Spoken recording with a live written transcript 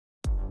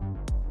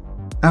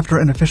After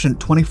an efficient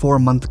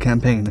 24-month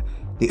campaign,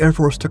 the Air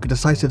Force took a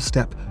decisive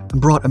step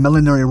and brought a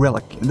millenary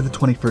relic into the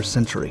 21st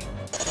century,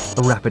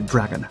 the Rapid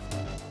Dragon.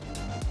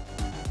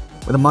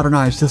 With a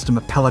modernized system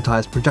of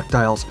palletized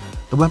projectiles,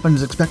 the weapon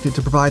is expected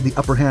to provide the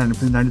upper hand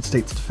for the United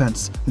States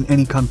defense in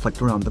any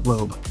conflict around the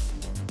globe.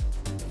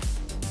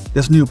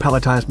 This new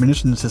palletized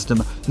munitions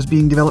system is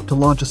being developed to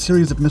launch a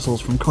series of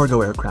missiles from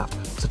cargo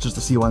aircraft, such as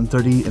the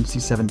C-130 and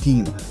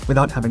C-17,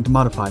 without having to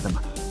modify them,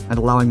 and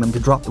allowing them to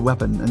drop the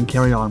weapon and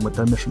carry on with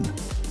their mission.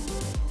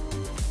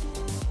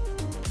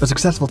 A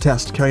successful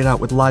test carried out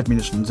with live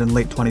munitions in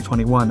late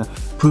 2021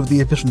 proved the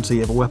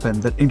efficiency of a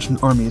weapon that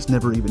ancient armies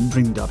never even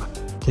dreamed of,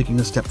 taking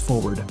a step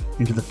forward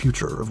into the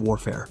future of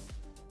warfare.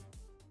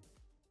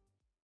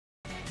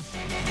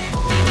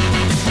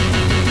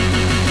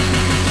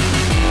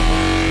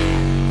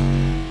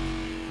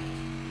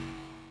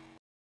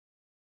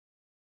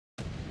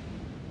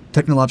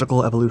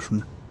 Technological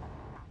evolution.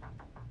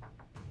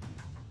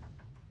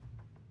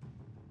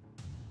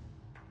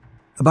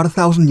 About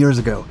 1,000 years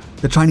ago,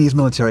 the Chinese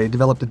military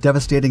developed a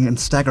devastating and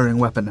staggering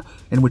weapon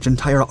in which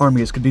entire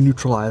armies could be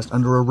neutralized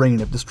under a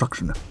rain of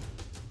destruction.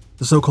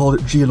 The so-called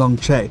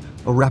Jilongche,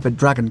 or rapid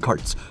dragon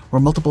carts, were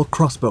multiple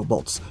crossbow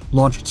bolts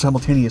launched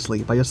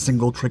simultaneously by a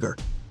single trigger.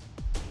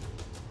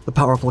 The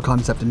powerful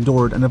concept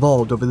endured and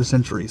evolved over the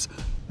centuries,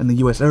 and the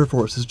US Air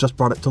Force has just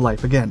brought it to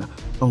life again,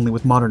 only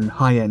with modern,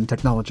 high-end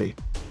technology.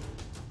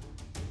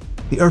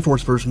 The Air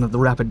Force version of the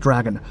Rapid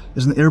Dragon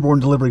is an airborne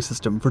delivery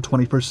system for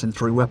 21st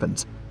century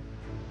weapons.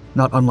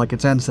 Not unlike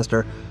its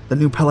ancestor, the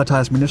new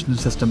palletized munitions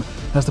system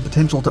has the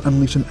potential to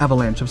unleash an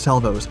avalanche of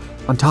salvos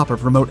on top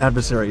of remote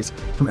adversaries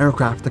from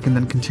aircraft that can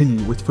then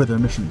continue with further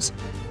missions.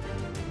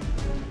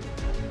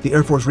 The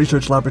Air Force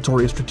Research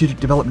Laboratory's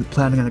Strategic Development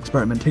Planning and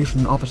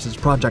Experimentation Office's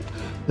project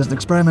is an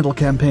experimental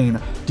campaign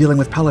dealing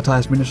with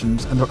palletized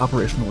munitions and their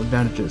operational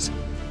advantages.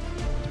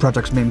 The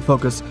project's main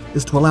focus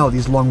is to allow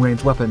these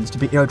long-range weapons to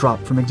be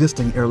airdropped from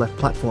existing airlift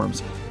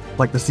platforms,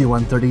 like the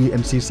C-130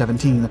 and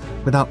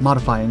C-17, without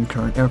modifying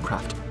current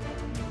aircraft.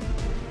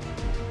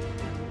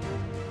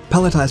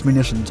 Palletized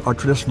munitions are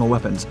traditional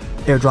weapons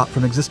airdropped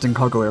from existing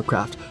cargo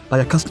aircraft by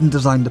a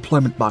custom-designed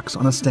deployment box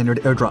on a standard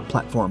airdrop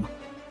platform.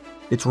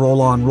 Its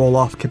roll-on,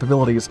 roll-off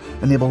capabilities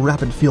enable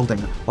rapid fielding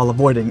while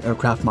avoiding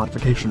aircraft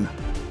modification.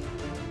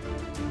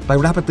 By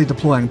rapidly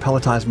deploying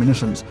palletized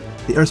munitions,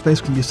 the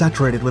airspace can be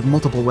saturated with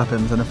multiple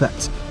weapons and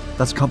effects,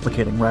 thus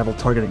complicating rival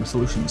targeting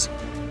solutions.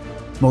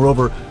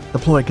 Moreover, the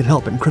ploy could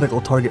help in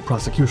critical target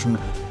prosecution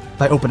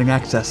by opening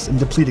access and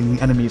depleting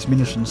the enemy's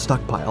munitions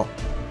stockpile.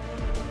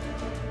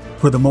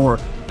 Furthermore,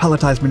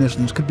 palletized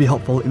munitions could be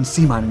helpful in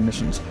sea mining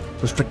missions,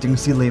 restricting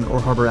sea lane or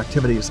harbor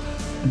activities,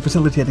 and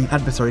facilitating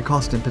adversary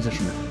cost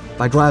imposition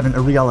by driving a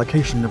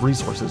reallocation of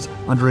resources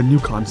under a new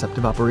concept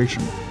of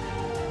operation.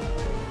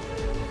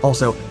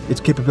 Also,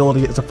 its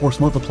capability as a force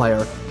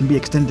multiplier can be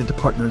extended to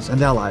partners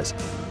and allies,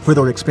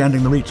 further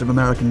expanding the reach of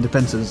American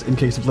defenses in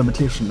case of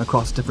limitation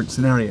across different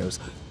scenarios,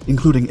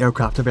 including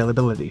aircraft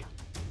availability.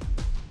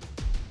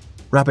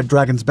 Rapid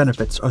Dragon's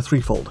benefits are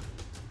threefold.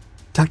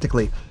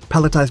 Tactically,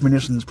 palletized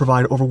munitions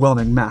provide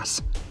overwhelming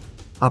mass.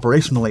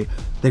 Operationally,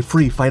 they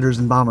free fighters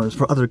and bombers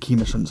for other key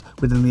missions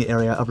within the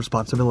area of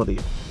responsibility.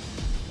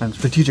 And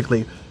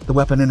strategically, the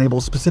weapon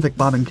enables specific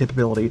bombing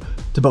capability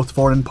to both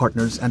foreign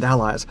partners and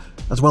allies,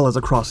 as well as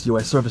across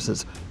US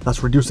services,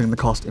 thus reducing the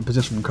cost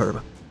imposition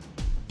curve.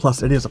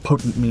 Plus, it is a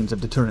potent means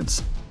of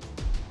deterrence.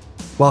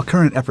 While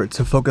current efforts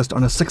have focused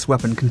on a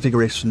 6-weapon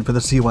configuration for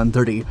the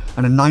C-130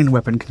 and a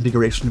 9-weapon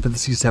configuration for the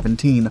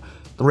C-17,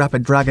 the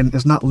Rapid Dragon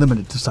is not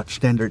limited to such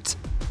standards.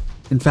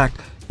 In fact,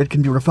 it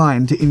can be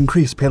refined to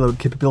increase payload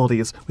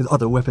capabilities with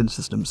other weapon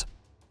systems.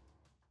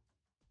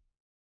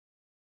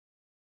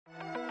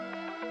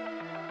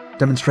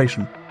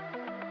 Demonstration.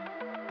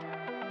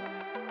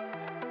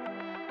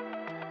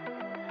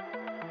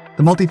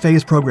 The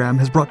multi-phase program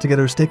has brought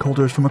together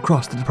stakeholders from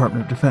across the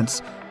Department of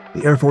Defense,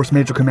 the Air Force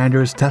Major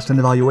Commander's Test and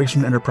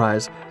Evaluation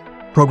Enterprise,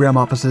 program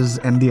offices,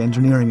 and the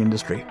engineering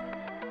industry.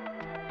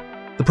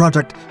 The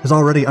project has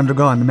already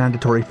undergone the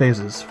mandatory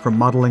phases, from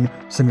modeling,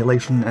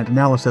 simulation, and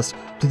analysis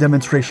to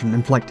demonstration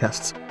and flight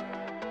tests.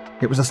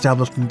 It was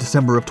established in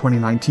December of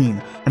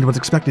 2019 and was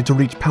expected to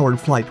reach powered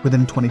flight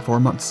within 24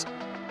 months,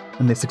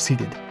 and they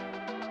succeeded.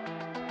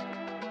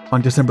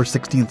 On December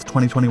 16,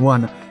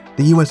 2021,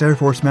 the US Air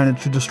Force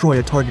managed to destroy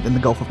a target in the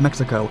Gulf of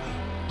Mexico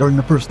during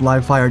the first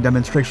live-fire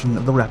demonstration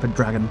of the Rapid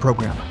Dragon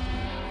program.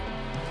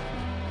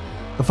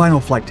 The final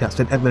flight test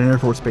at Eglin Air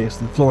Force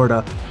Base in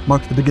Florida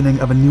marked the beginning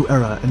of a new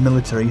era in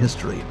military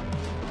history.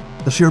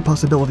 The sheer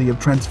possibility of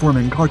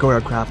transforming cargo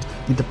aircraft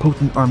into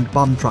potent armed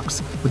bomb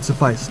trucks would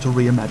suffice to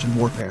reimagine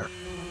warfare.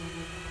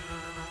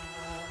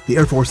 The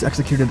Air Force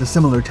executed a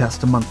similar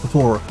test a month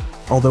before,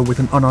 although with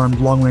an unarmed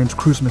long-range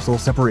cruise missile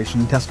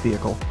separation test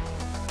vehicle.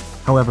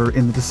 However,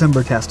 in the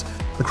December test,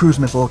 the cruise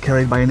missile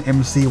carried by an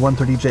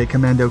MC-130J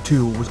Commando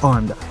 2 was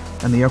armed,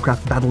 and the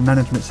aircraft battle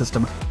management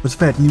system was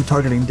fed new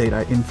targeting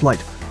data in flight,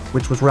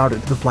 which was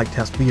routed to the flight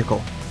test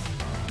vehicle.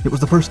 It was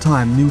the first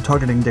time new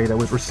targeting data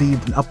was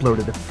received and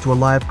uploaded to a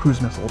live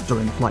cruise missile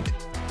during flight.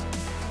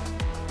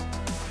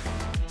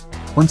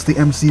 Once the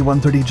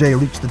MC-130J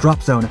reached the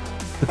drop zone,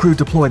 the crew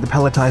deployed the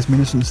palletized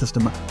munitions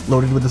system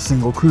loaded with a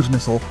single cruise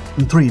missile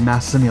and 3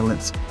 mass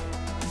simulants.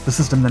 The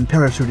system then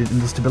parachuted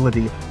into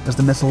stability as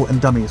the missile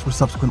and dummies were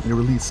subsequently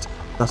released,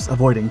 thus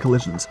avoiding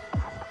collisions.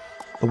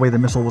 The way the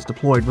missile was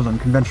deployed was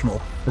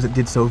unconventional, as it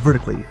did so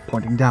vertically,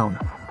 pointing down.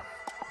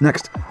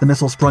 Next, the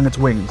missile sprung its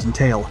wings and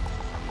tail,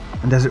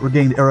 and as it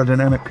regained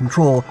aerodynamic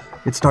control,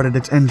 it started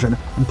its engine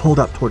and pulled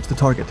up towards the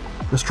target,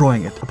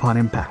 destroying it upon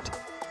impact.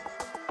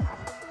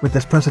 With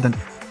this precedent,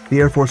 the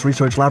Air Force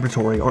Research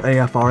Laboratory, or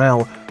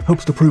AFRL,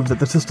 hopes to prove that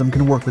the system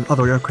can work with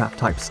other aircraft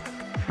types,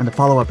 and a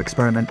follow-up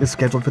experiment is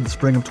scheduled for the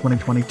spring of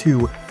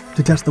 2022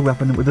 to test the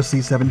weapon with a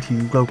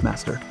C-17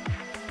 Globemaster.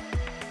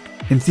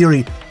 In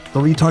theory, the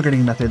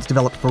retargeting methods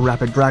developed for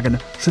Rapid Dragon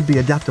should be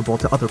adaptable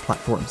to other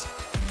platforms.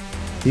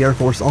 The Air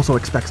Force also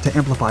expects to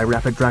amplify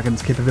Rapid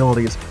Dragon's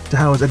capabilities to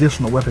house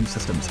additional weapon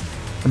systems,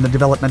 and the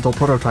developmental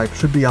prototype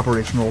should be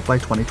operational by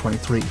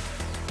 2023.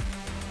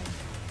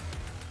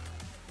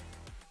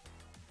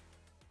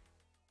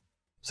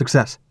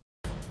 Success.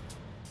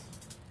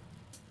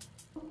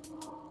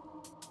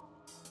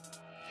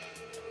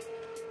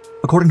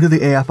 According to the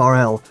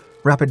AFRL,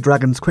 Rapid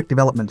Dragon's quick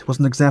development was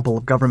an example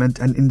of government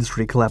and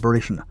industry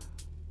collaboration.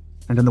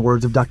 And in the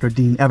words of Dr.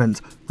 Dean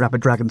Evans,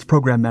 Rapid Dragon's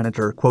program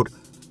manager, quote,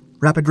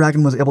 "Rapid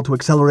Dragon was able to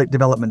accelerate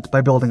development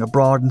by building a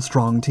broad and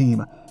strong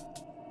team.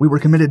 We were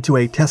committed to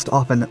a test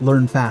often,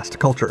 learn fast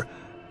culture,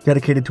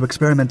 dedicated to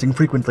experimenting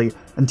frequently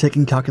and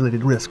taking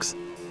calculated risks.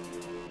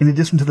 In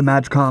addition to the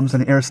MAGCOMs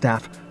and air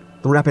staff,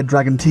 the Rapid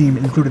Dragon team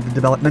included the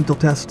developmental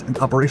test and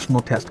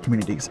operational test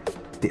communities,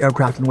 the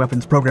aircraft and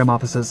weapons program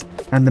offices,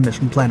 and the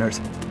mission planners.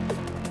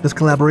 This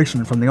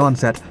collaboration from the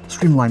onset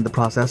streamlined the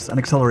process and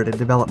accelerated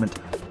development,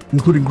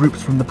 including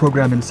groups from the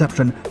program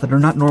inception that are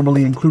not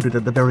normally included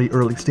at the very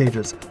early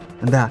stages,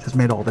 and that has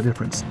made all the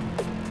difference."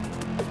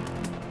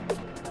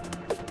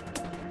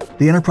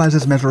 The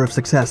Enterprise's measure of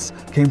success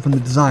came from the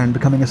design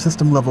becoming a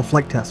system-level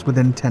flight test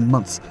within 10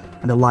 months,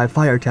 and a live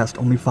fire test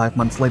only 5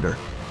 months later.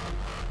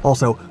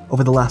 Also,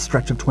 over the last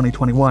stretch of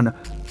 2021,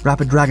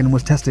 Rapid Dragon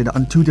was tested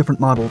on 2 different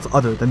models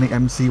other than the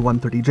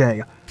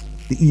MC-130J,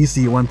 the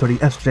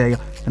EC-130SJ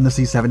and the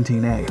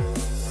C-17A.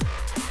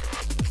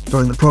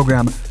 During the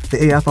program, the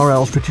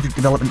AFRL Strategic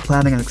Development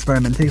Planning and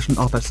Experimentation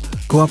Office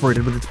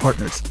cooperated with its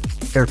partners,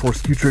 Air Force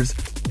Futures,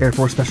 Air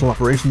Force Special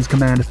Operations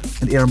Command,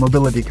 and Air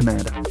Mobility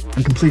Command,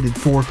 and completed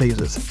 4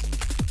 phases.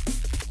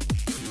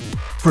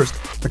 First,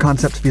 the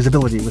concept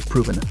feasibility was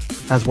proven,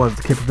 as was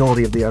the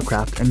capability of the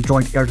aircraft and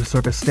joint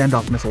air-to-surface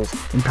standoff missiles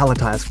in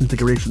palletized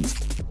configurations.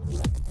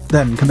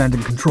 Then Command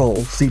and Control,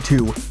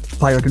 C2,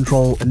 fire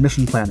control, and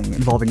mission planning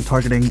involving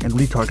targeting and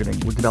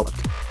retargeting were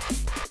developed.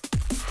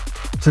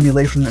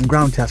 Simulation and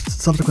ground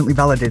tests subsequently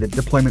validated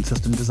deployment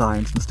system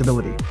designs and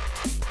stability.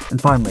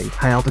 And finally,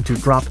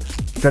 high-altitude drop,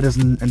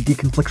 jettison, and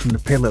deconfliction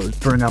of payloads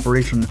during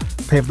operation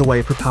paved the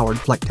way for powered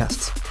flight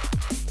tests.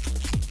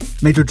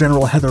 Major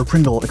General Heather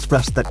Pringle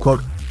expressed that,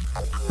 quote,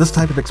 "This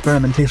type of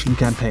experimentation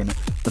campaign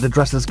that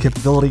addresses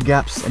capability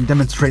gaps and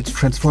demonstrates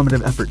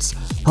transformative efforts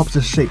helps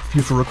us shape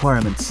future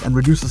requirements and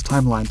reduces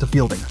timeline to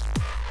fielding.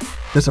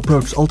 This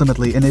approach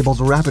ultimately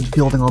enables a rapid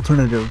fielding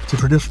alternative to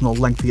traditional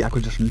lengthy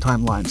acquisition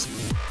timelines."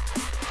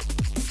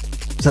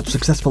 Such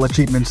successful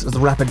achievements as the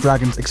Rapid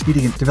Dragon's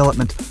expedient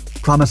development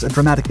promise a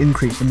dramatic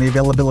increase in the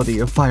availability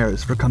of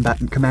fires for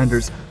combatant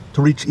commanders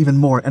to reach even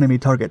more enemy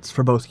targets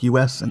for both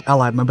US and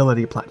Allied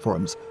mobility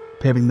platforms,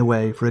 paving the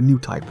way for a new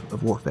type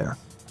of warfare.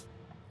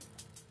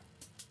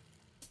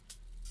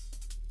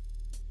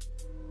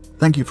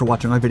 Thank you for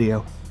watching our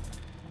video.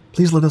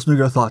 Please let us know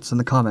your thoughts in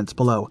the comments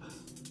below,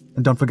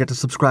 and don't forget to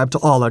subscribe to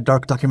all our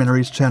Dark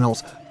Documentaries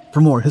channels for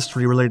more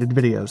history-related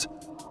videos.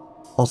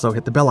 Also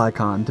hit the bell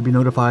icon to be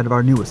notified of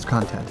our newest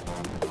content.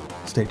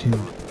 Stay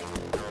tuned.